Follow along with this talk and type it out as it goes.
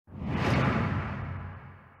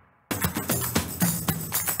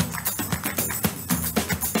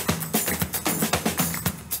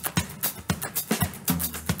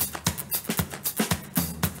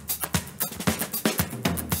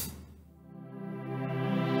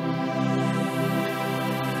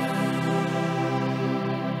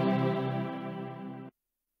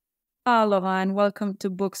Aloha and welcome to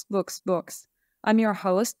Books, Books, Books. I'm your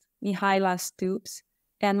host, Mihaela Stoops,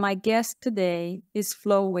 and my guest today is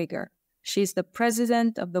Flo Wiger. She's the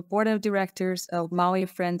president of the board of directors of Maui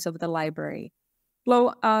Friends of the Library.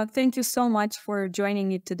 Flo, thank you so much for joining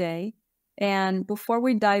me today. And before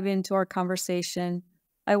we dive into our conversation,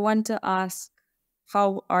 I want to ask,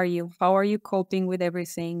 how are you? How are you coping with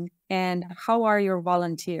everything? And how are your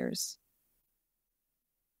volunteers?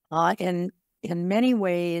 In many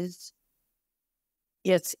ways,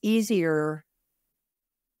 it's easier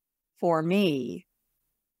for me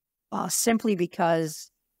simply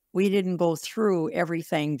because we didn't go through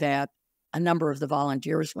everything that a number of the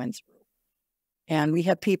volunteers went through. And we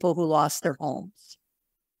have people who lost their homes.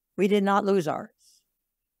 We did not lose ours.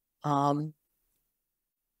 But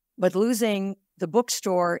losing the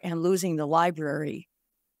bookstore and losing the library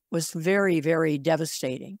was very, very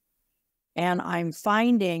devastating. And I'm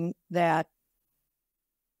finding that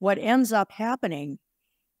what ends up happening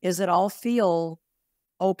is that I'll feel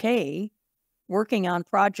okay working on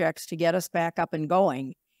projects to get us back up and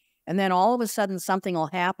going. And then all of a sudden something will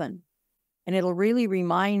happen and it'll really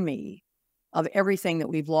remind me of everything that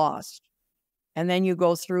we've lost. And then you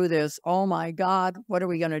go through this, oh my God, what are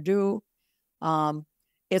we going to do?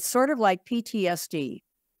 It's sort of like PTSD.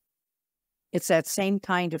 It's that same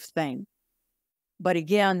kind of thing. But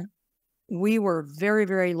again, we were very,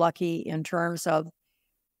 very lucky in terms of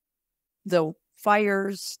the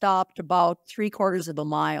fires stopped about 3/4 of a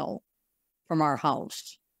mile from our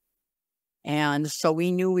house. And so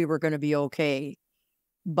we knew we were going to be okay.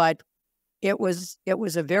 But it was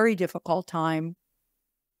a very difficult time.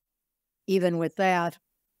 Even with that,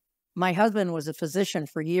 my husband was a physician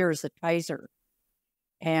for years at Kaiser.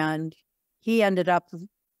 And he ended up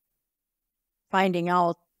finding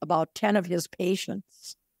out about 10 of his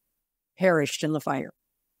patients perished in the fire.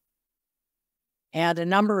 And a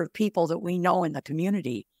number of people that we know in the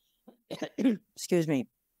community, excuse me,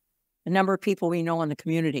 a number of people we know in the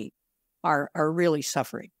community are really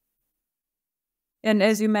suffering. And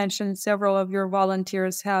as you mentioned, several of your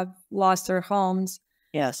volunteers have lost their homes.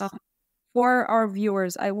 Yes. For our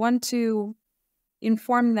viewers, I want to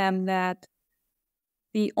inform them that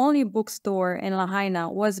the only bookstore in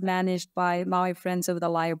Lahaina was managed by Maui Friends of the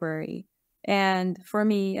Library. And for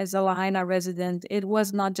me, as a Lahaina resident, it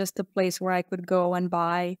was not just a place where I could go and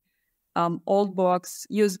buy old books,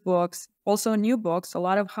 used books, also new books, a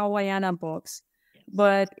lot of Hawaiiana books.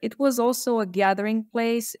 But it was also a gathering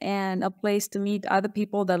place and a place to meet other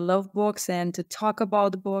people that love books and to talk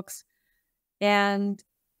about books. And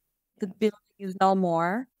the building is no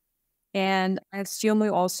more. And I assume we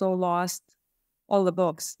also lost all the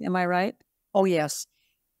books. Am I right? Oh, yes.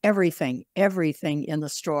 Everything in the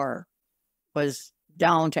store was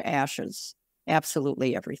down to ashes.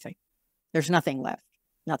 Absolutely everything. There's nothing left.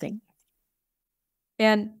 Nothing.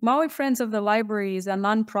 And Maui Friends of the Library is a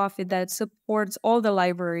nonprofit that supports all the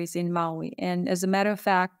libraries in Maui. And as a matter of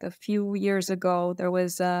fact, a few years ago, there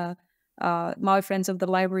was a Maui Friends of the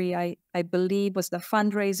Library, I believe, was the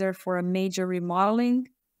fundraiser for a major remodeling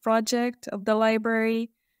project of the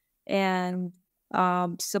library, and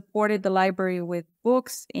supported the library with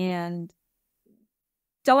books. And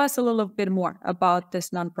tell us a little bit more about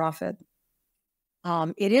this nonprofit.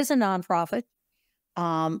 It is a nonprofit.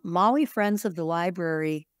 Maui Friends of the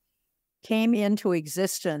Library came into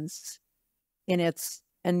existence in its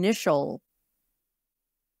initial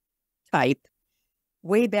type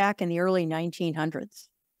way back in the early 1900s.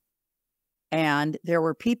 And there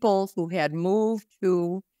were people who had moved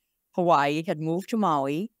to Hawaii, had moved to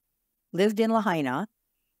Maui, lived in Lahaina,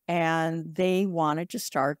 and they wanted to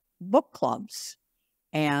start book clubs.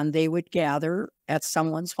 And they would gather at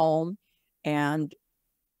someone's home and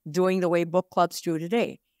doing the way book clubs do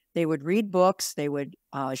today. They would read books, they would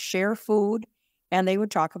share food, and they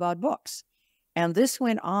would talk about books. And this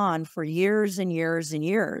went on for years and years and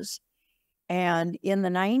years. And in the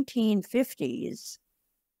 1950s,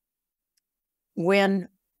 when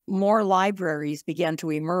more libraries began to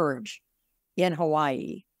emerge in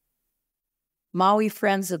Hawaii, Maui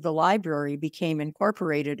Friends of the Library became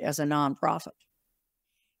incorporated as a nonprofit.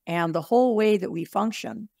 And the whole way that we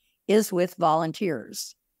function is with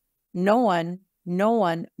volunteers. No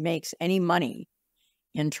one makes any money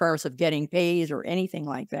in terms of getting paid or anything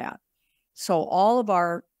like that. So all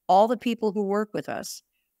the people who work with us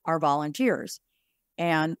are volunteers.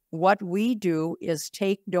 And what we do is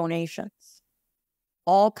take donations,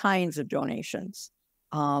 all kinds of donations.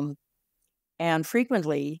 And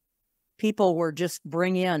frequently, people would just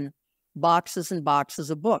bring in boxes and boxes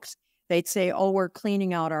of books. They'd say, oh, we're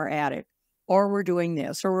cleaning out our attic, or we're doing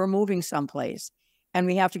this, or we're moving someplace, and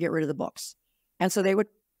we have to get rid of the books. And so they would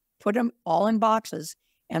put them all in boxes,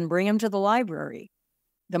 and bring them to the library,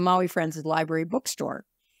 the Maui Friends Library bookstore.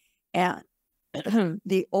 And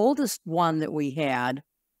the oldest one that we had,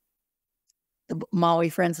 the Maui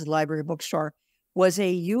Friends Library bookstore, was a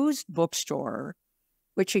used bookstore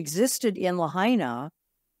which existed in Lahaina.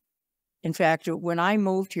 In fact, when I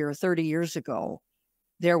moved here 30 years ago,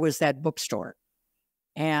 there was that bookstore.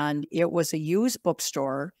 And it was a used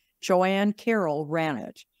bookstore. Joanne Carroll ran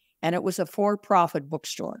it. And it was a for-profit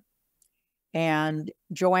bookstore. And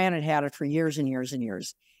Joanne had had it for years and years and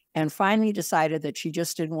years. And finally decided that she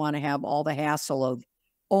just didn't want to have all the hassle of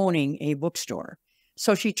owning a bookstore.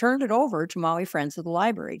 So she turned it over to Maui Friends of the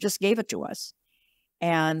Library, just gave it to us.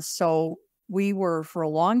 And so we were, for a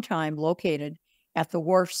long time, located at the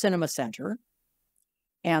Wharf Cinema Center.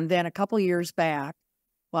 And then a couple years back,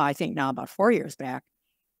 well, I think now about 4 years back,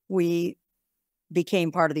 we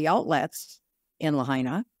became part of the outlets in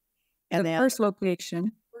Lahaina. And the first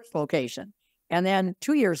location. And then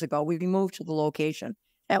 2 years ago, we moved to the location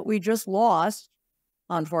that we just lost,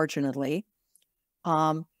 unfortunately.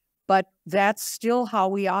 But that's still how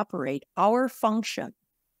we operate. Our function,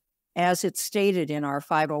 as it's stated in our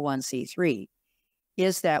 501c3,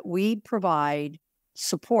 is that we provide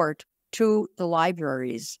support to the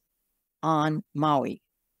libraries on Maui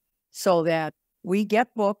so that we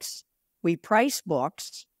get books, we price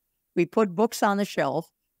books, we put books on the shelf,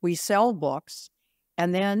 we sell books,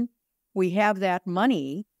 and then we have that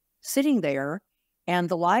money sitting there, and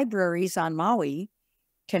the libraries on Maui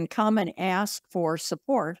can come and ask for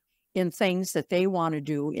support in things that they want to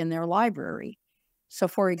do in their library. So,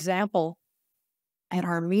 for example, at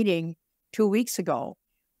our meeting 2 weeks ago,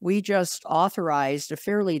 we just authorized a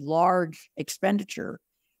fairly large expenditure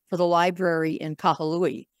for the library in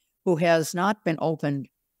Kahului, who has not been opened,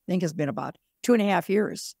 I think it's been about 2.5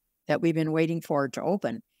 years that we've been waiting for it to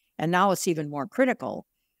open. And now it's even more critical.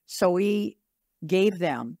 So we gave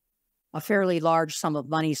them a fairly large sum of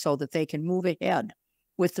money so that they can move ahead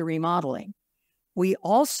with the remodeling. We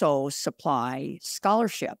also supply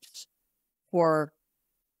scholarships for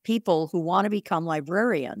people who want to become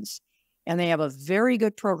librarians. And they have a very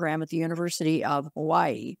good program at the University of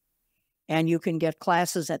Hawaii. And you can get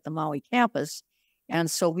classes at the Maui campus.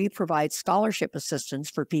 And so we provide scholarship assistance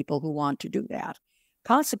for people who want to do that.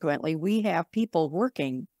 Consequently, we have people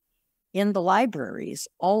working in the libraries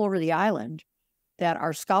all over the island that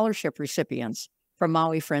are scholarship recipients from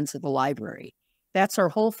Maui Friends of the Library. That's our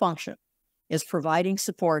whole function, is providing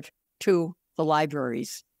support to the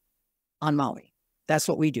libraries on Maui. That's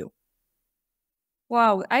what we do.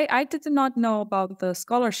 Wow, I did not know about the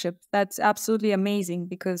scholarship. That's absolutely amazing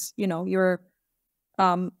because, you're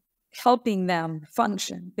helping them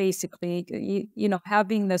function, basically.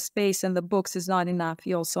 Having the space and the books is not enough.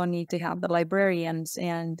 You also need to have the librarians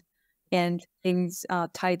and things,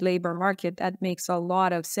 tight labor market. That makes a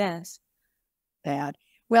lot of sense.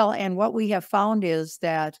 Well, and what we have found is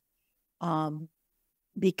that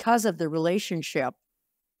because of the relationship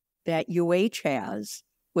that UH has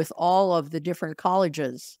with all of the different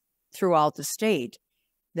colleges throughout the state,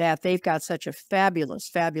 that they've got such a fabulous,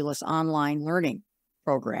 fabulous online learning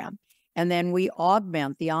program. And then we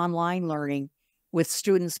augment the online learning with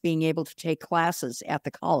students being able to take classes at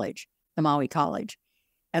the college, the Maui College.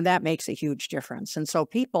 And that makes a huge difference. And so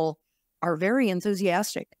people are very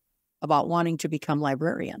enthusiastic about wanting to become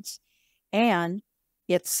librarians. And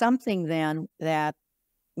it's something then that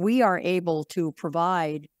we are able to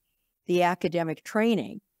provide the academic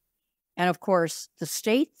training. And of course, the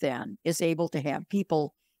state then is able to have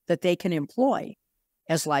people that they can employ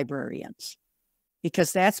as librarians,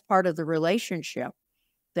 because that's part of the relationship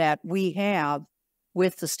that we have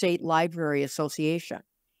with the State Library Association,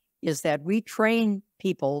 is that we train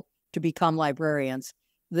people to become librarians.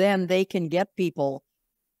 Then they can get people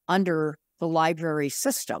under the library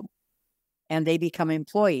system and they become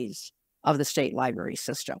employees of the state library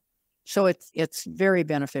system. So it's very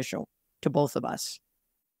beneficial to both of us.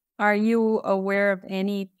 Are you aware of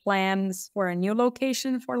any plans for a new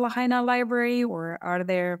location for Lahaina Library, or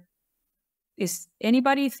is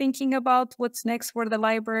anybody thinking about what's next for the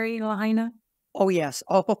library in Lahaina? Oh, yes,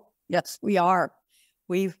 we are.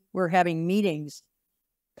 We're having meetings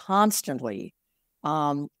constantly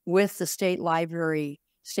with the state librarian,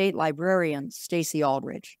 Stacy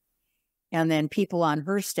Aldridge, and then people on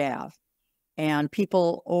her staff and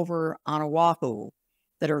people over on Oahu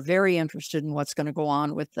that are very interested in what's going to go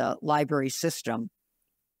on with the library system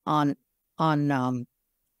here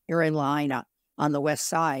in Lahaina on the west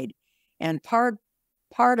side. And part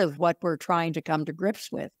of what we're trying to come to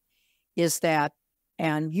grips with is that,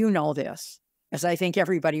 and you know this, as I think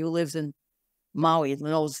everybody who lives in Maui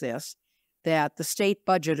knows this, that the state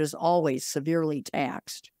budget is always severely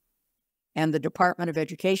taxed, and the Department of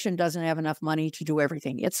Education doesn't have enough money to do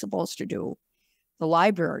everything it's supposed to do. The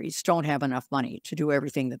libraries don't have enough money to do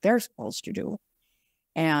everything that they're supposed to do.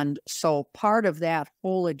 And so part of that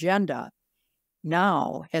whole agenda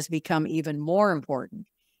now has become even more important,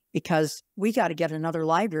 because we got to get another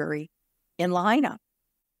library in Lahaina.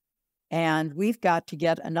 And we've got to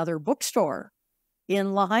get another bookstore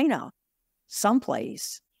in Lahaina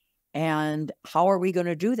someplace. And how are we going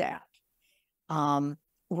to do that?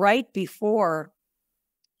 Right before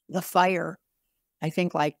the fire, I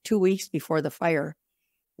think like 2 weeks before the fire,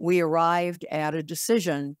 we arrived at a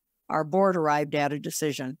decision, our board arrived at a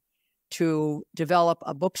decision to develop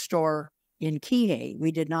a bookstore in Kihei.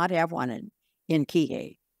 We did not have one in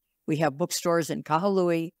Kihei. We have bookstores in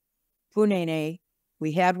Kahului, Punene.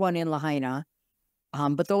 We had one in Lahaina,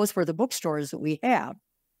 but those were the bookstores that we have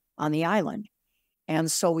on the island. And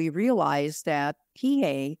so we realized that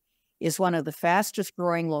Kihei is one of the fastest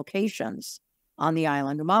growing locations on the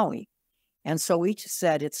island of Maui. And so we just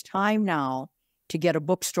said, it's time now to get a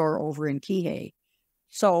bookstore over in Kihei.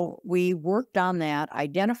 So we worked on that,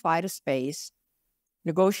 identified a space,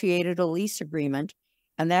 negotiated a lease agreement,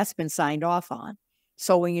 and that's been signed off on.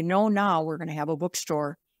 So we know now we're going to have a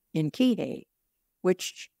bookstore in Kihei,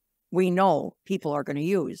 which we know people are going to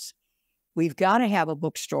use. We've got to have a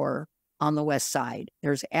bookstore on the west side.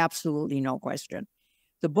 There's absolutely no question.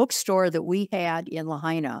 The bookstore that we had in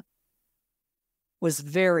Lahaina was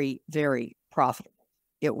very, very profitable.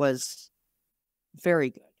 It was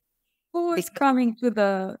very good. Who is coming to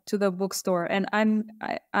the bookstore? And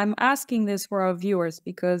I'm asking this for our viewers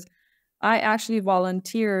because I actually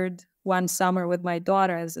volunteered one summer with my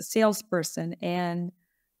daughter as a salesperson, and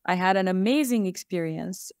I had an amazing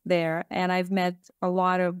experience there, and I've met a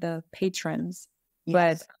lot of the patrons.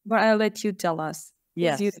 Yes. But I'll let you tell us.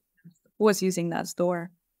 Yes. Who was using that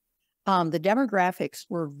store? The demographics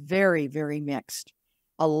were very, very mixed.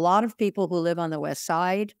 A lot of people who live on the west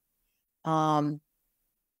side,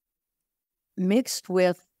 mixed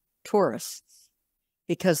with tourists,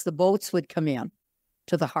 because the boats would come in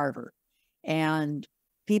to the harbor. And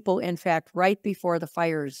people, in fact, right before the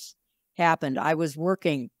fires happened, I was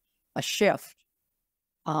working a shift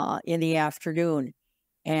in the afternoon,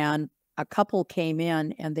 and a couple came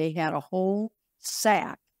in and they had a whole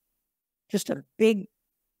sack, just a big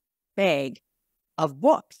bag of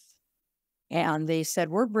books. And they said,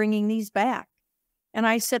 we're bringing these back. And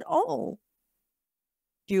I said, oh,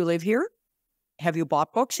 do you live here? Have you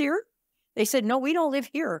bought books here? They said, no, we don't live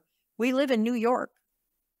here. We live in New York,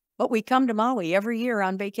 but we come to Maui every year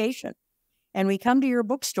on vacation. And we come to your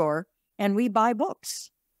bookstore and we buy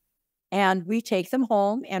books. And we take them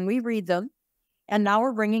home and we read them. And now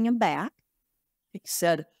we're bringing them back. I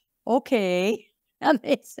said, okay. And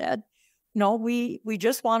they said, no, we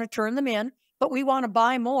just want to turn them in, but we want to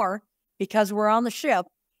buy more because we're on the ship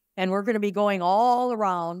and we're going to be going all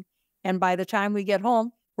around. And by the time we get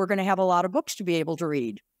home, we're going to have a lot of books to be able to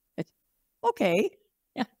read. Okay.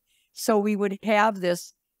 Yeah. So we would have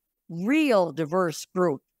this real diverse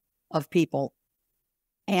group of people.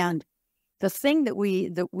 And the thing that we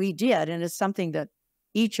did, and it's something that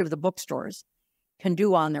each of the bookstores can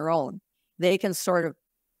do on their own, they can sort of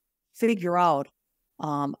figure out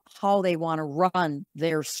how they want to run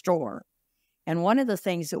their store. And one of the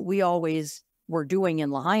things that we always were doing in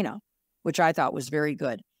Lahaina, which I thought was very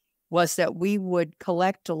good, was that we would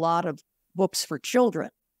collect a lot of books for children.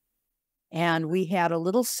 And we had a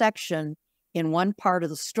little section in one part of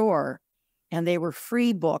the store, and they were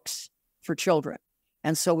free books for children.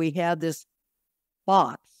 And so we had this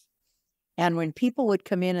box. And when people would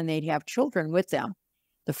come in and they'd have children with them,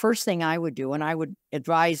 the first thing I would do, and I would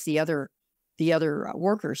advise the other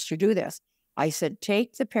workers to do this, I said,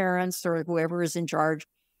 take the parents or whoever is in charge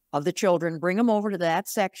of the children, bring them over to that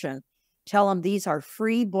section, tell them these are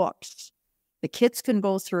free books. The kids can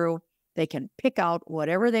go through, they can pick out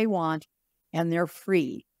whatever they want, and they're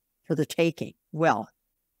free for the taking. Well,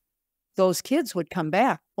 those kids would come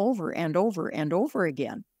back over and over and over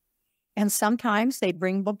again. And sometimes they'd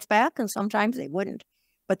bring books back and sometimes they wouldn't.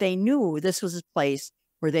 But they knew this was a place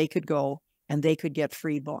where they could go and they could get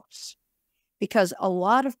free books. Because a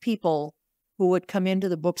lot of people who would come into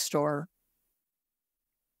the bookstore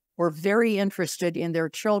were very interested in their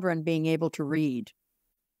children being able to read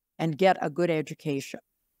and get a good education.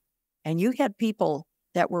 And you had people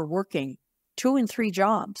that were working 2 and 3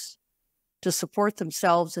 jobs to support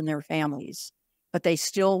themselves and their families, but they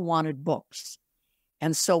still wanted books.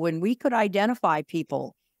 And so when we could identify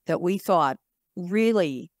people that we thought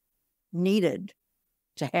really needed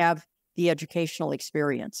to have the educational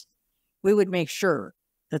experience, we would make sure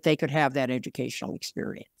that they could have that educational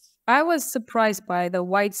experience. I was surprised by the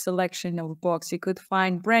wide selection of books. You could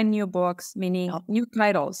find brand new books, meaning new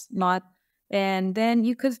titles, and then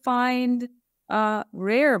you could find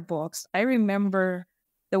rare books. I remember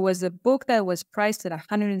there was a book that was priced at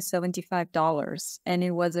 $175, and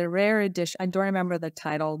it was a rare edition. I don't remember the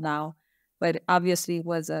title now, but obviously it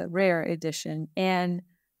was a rare edition. And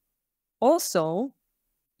also,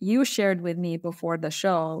 you shared with me before the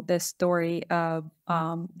show this story of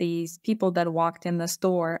these people that walked in the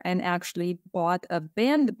store and actually bought a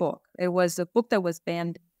banned book. It was a book that was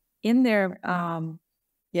banned in their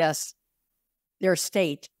yes, their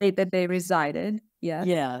state that they resided.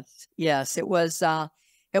 Yes. It was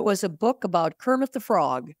a book about Kermit the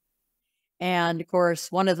Frog, and of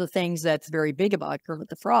course, one of the things that's very big about Kermit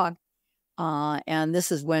the Frog, and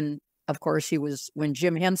this is when, of course, when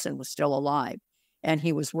Jim Henson was still alive. And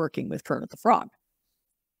he was working with Kermit the Frog.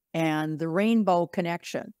 And the rainbow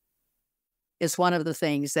connection is one of the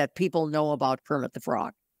things that people know about Kermit the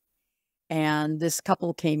Frog. And this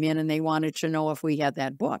couple came in and they wanted to know if we had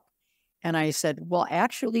that book. And I said, well,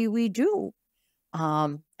 actually, we do.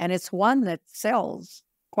 And it's one that sells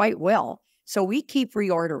quite well. So we keep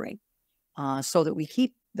reordering so that we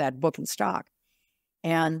keep that book in stock.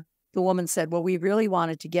 And the woman said, well, we really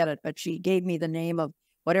wanted to get it, but she gave me the name of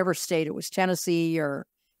whatever state it was, Tennessee or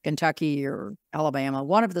Kentucky or Alabama,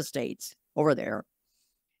 one of the states over there.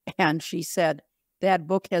 And she said, that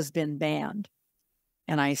book has been banned.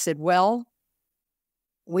 And I said, well,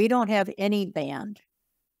 we don't have any banned.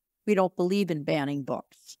 We don't believe in banning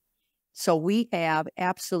books. So we have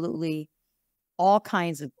absolutely all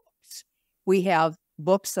kinds of books. We have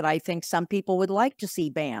books that I think some people would like to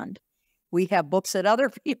see banned. We have books that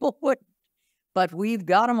other people wouldn't, but we've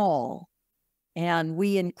got them all. And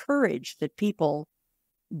we encourage that people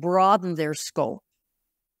broaden their scope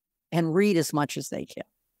and read as much as they can.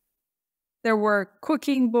 There were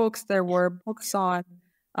cooking books. There were books on,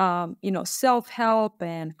 self-help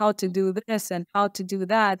and how to do this and how to do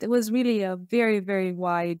that. It was really a very, very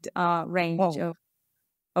wide range of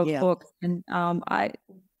books. And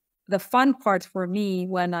the fun part for me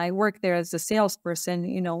when I worked there as a salesperson,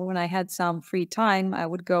 when I had some free time, I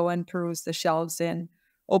would go and peruse the shelves and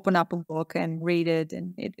open up a book and read it.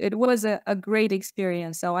 And it was a great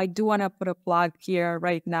experience. So I do want to put a plug here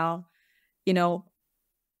right now.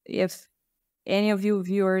 If any of you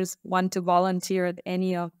viewers want to volunteer at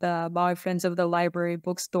any of the Maui Friends of the Library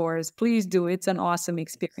bookstores, please do. It's an awesome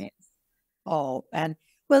experience. Oh, and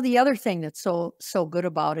well, the other thing that's so good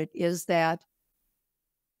about it is that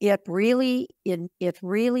it really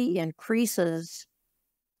increases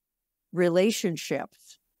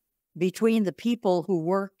relationships between the people who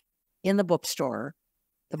work in the bookstore,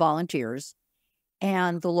 the volunteers,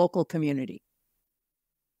 and the local community.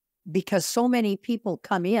 Because so many people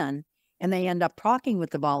come in and they end up talking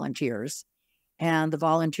with the volunteers, and the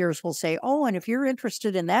volunteers will say, oh, and if you're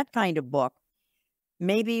interested in that kind of book,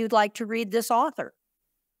 maybe you'd like to read this author.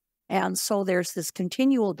 And so there's this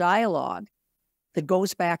continual dialogue that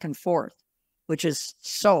goes back and forth, which is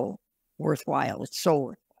so worthwhile. It's so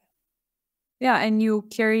worthwhile. Yeah, and you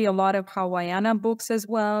carry a lot of Hawaiiana books as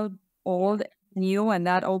well, old, new, and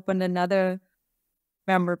that opened another.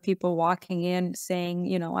 Remember people walking in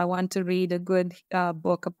saying, I want to read a good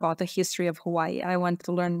book about the history of Hawaii. I want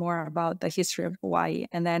to learn more about the history of Hawaii.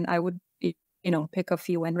 And then I would, pick a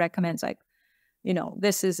few and recommend like,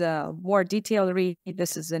 this is a more detailed read.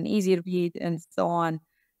 This is an easy read and so on.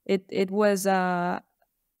 It was the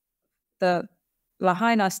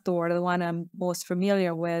Lahaina store, the one I'm most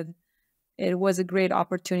familiar with. It was a great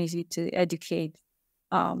opportunity to educate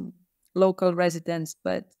local residents,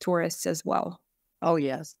 but tourists as well. Oh,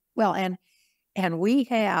 yes. Well, and we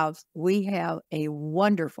have a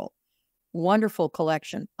wonderful, wonderful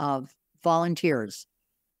collection of volunteers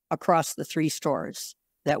across the 3 stores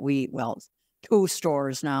that 2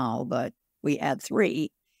 stores now, but we had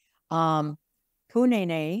 3.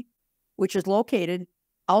 Punene, which is located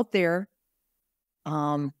out there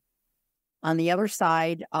on the other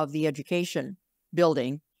side of the education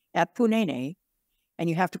building at Punene, and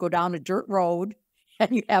you have to go down a dirt road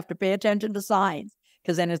and you have to pay attention to signs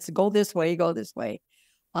because then it's go this way, go this way.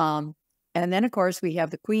 And then, of course, we have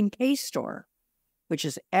the Queen K store, which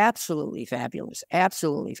is absolutely fabulous,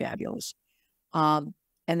 absolutely fabulous. And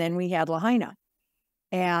then we had Lahaina.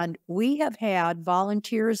 And we have had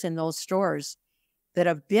volunteers in those stores that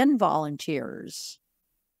have been volunteers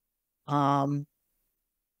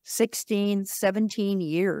 16, 17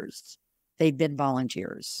 years. They've been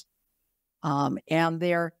volunteers. And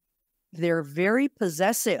they're very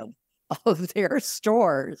possessive of their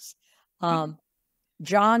stores.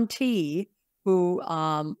 John T., who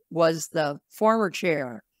was the former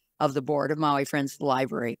chair of the board of Maui Friends of the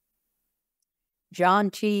Library. John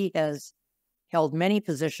T. has held many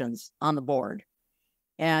positions on the board,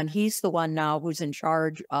 and he's the one now who's in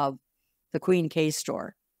charge of the Queen K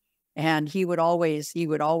store. And he would always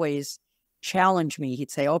challenge me.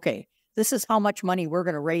 He'd say, okay, this is how much money we're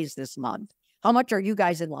going to raise this month. How much are you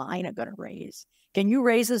guys in Lahaina going to raise? Can you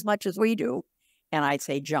raise as much as we do? And I'd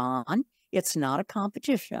say, John, it's not a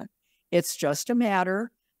competition. It's just a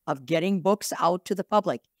matter of getting books out to the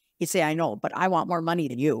public. He'd say, I know, but I want more money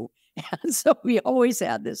than you. And so we always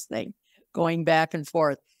had this thing going back and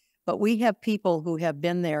forth. But we have people who have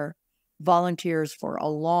been there, volunteers for a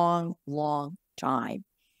long, long time.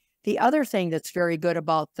 The other thing that's very good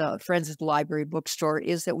about the Friends of the Library bookstore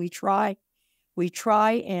is that we try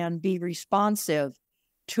and be responsive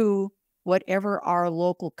to whatever our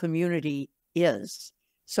local community is.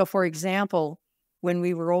 So, for example, when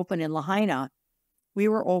we were open in Lahaina, we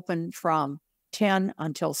were open from 10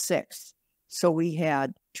 until 6. So we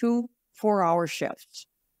had 2 4-hour shifts,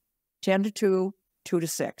 10 to 2, 2 to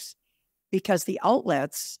 6, because the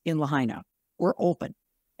outlets in Lahaina were open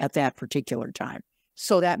at that particular time.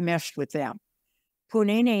 So that meshed with them.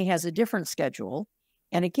 Punene has a different schedule.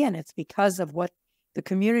 And again, it's because of what the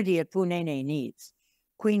community at Punene needs.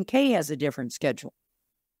 Queen K has a different schedule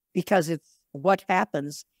because it's what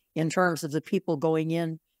happens in terms of the people going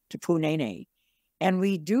in to Punene. And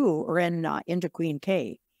we do, or into Queen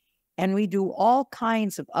K. And we do all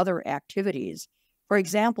kinds of other activities. For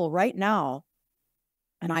example, right now,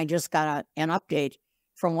 and I just got an update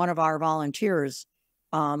from one of our volunteers,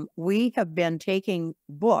 we have been taking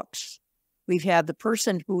books. We've had the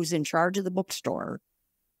person who's in charge of the bookstore,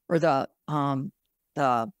 or the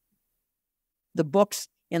books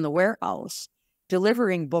in the warehouse,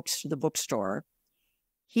 delivering books to the bookstore.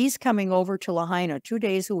 He's coming over to Lahaina 2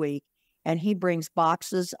 days a week, and he brings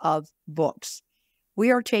boxes of books.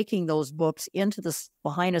 We are taking those books into the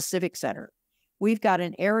Lahaina Civic Center. We've got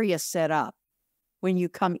an area set up when you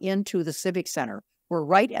come into the Civic Center. We're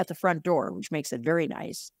right at the front door, which makes it very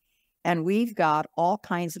nice. And we've got all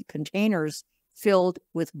kinds of containers filled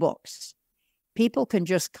with books. People can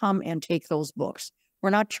just come and take those books.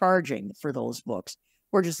 We're not charging for those books.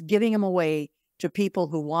 We're just giving them away to people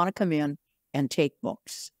who want to come in and take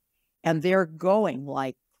books. And they're going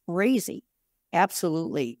like crazy,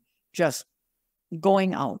 absolutely just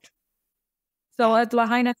going out. So at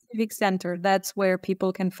Lahaina Civic Center, that's where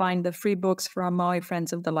people can find the free books from Maui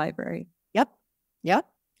Friends of the Library. Yep.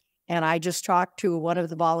 And I just talked to one of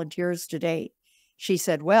the volunteers today. She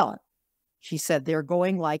said, they're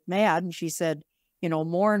going like mad. And she said,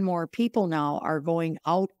 more and more people now are going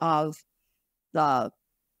out of the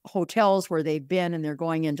hotels where they've been, and they're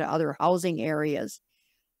going into other housing areas.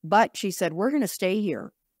 But she said, we're going to stay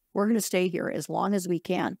here. We're going to stay here as long as we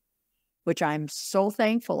can, which I'm so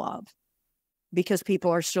thankful of, because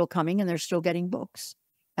people are still coming and they're still getting books.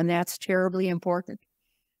 And that's terribly important.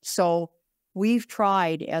 So we've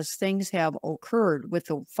tried, as things have occurred with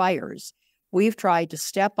the fires, we've tried to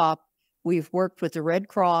step up. We've worked with the Red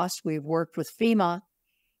Cross, we've worked with FEMA,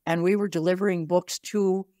 and we were delivering books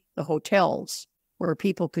to the hotels where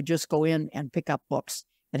people could just go in and pick up books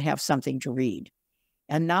and have something to read.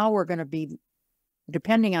 And now we're going to be,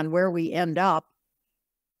 depending on where we end up,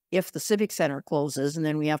 if the Civic Center closes and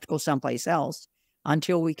then we have to go someplace else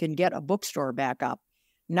until we can get a bookstore back up.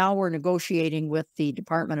 Now we're negotiating with the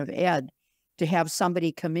Department of Ed to have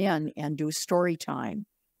somebody come in and do story time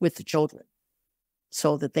with the children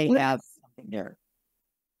so that they have something there.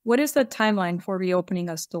 What is the timeline for reopening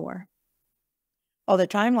a store? Oh, the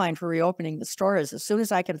timeline for reopening the store is as soon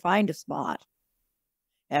as I can find a spot.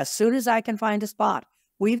 As soon as I can find a spot.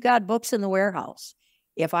 We've got books in the warehouse.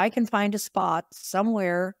 If I can find a spot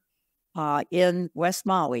somewhere in West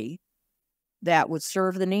Maui that would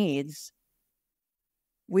serve the needs,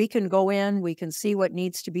 we can go in, we can see what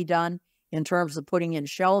needs to be done in terms of putting in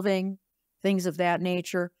shelving, things of that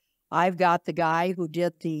nature. I've got the guy who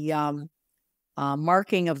did the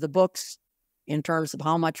marking of the books in terms of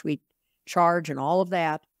how much we charge and all of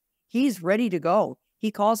that. He's ready to go.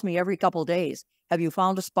 He calls me every couple of days. Have you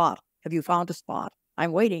found a spot? Have you found a spot?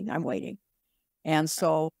 I'm waiting. And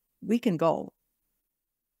so we can go.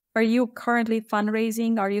 Are you currently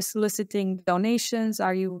fundraising? Are you soliciting donations?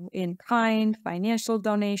 Are you in kind, financial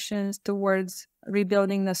donations towards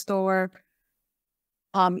rebuilding the store?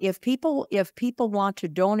 If people want to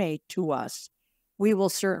donate to us, we will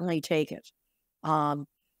certainly take it.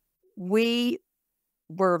 We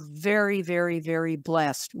were very, very, very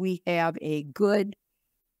blessed. We have a good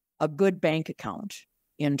bank account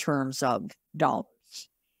in terms of dollars.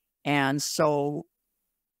 And so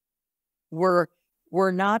we're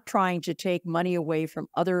not trying to take money away from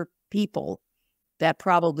other people that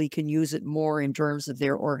probably can use it more in terms of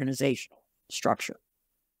their organizational structure.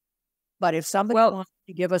 But if somebody wants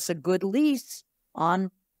to give us a good lease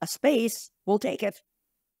on a space, we'll take it.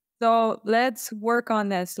 So let's work on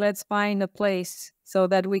this. Let's find a place so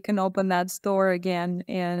that we can open that store again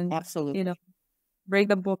and, absolutely, bring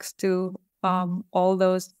the books to all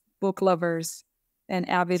those book lovers and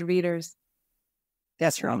avid readers.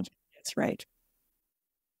 That's right. That's right.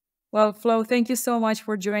 Well, Flo, thank you so much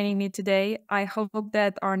for joining me today. I hope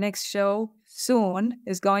that our next show soon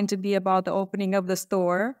is going to be about the opening of the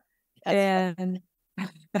store and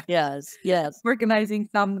yes, organizing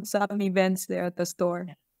some events there at the store.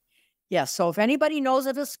 Yes. So if anybody knows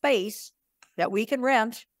of a space that we can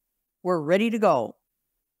rent, we're ready to go.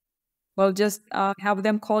 Well, just have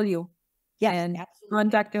them call you. Yes, and absolutely.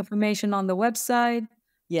 Contact information on the website,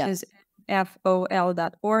 yes, is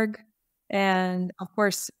fol.org. And of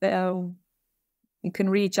course, you can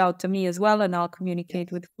reach out to me as well, and I'll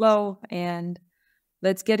communicate with Flo, and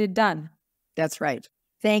let's get it done. That's right.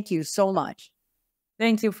 Thank you so much.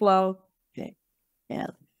 Thank you, Flo. Okay. Yeah.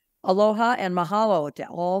 Aloha and mahalo to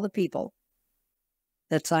all the people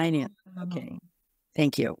that sign in. Okay.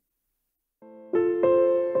 Thank you.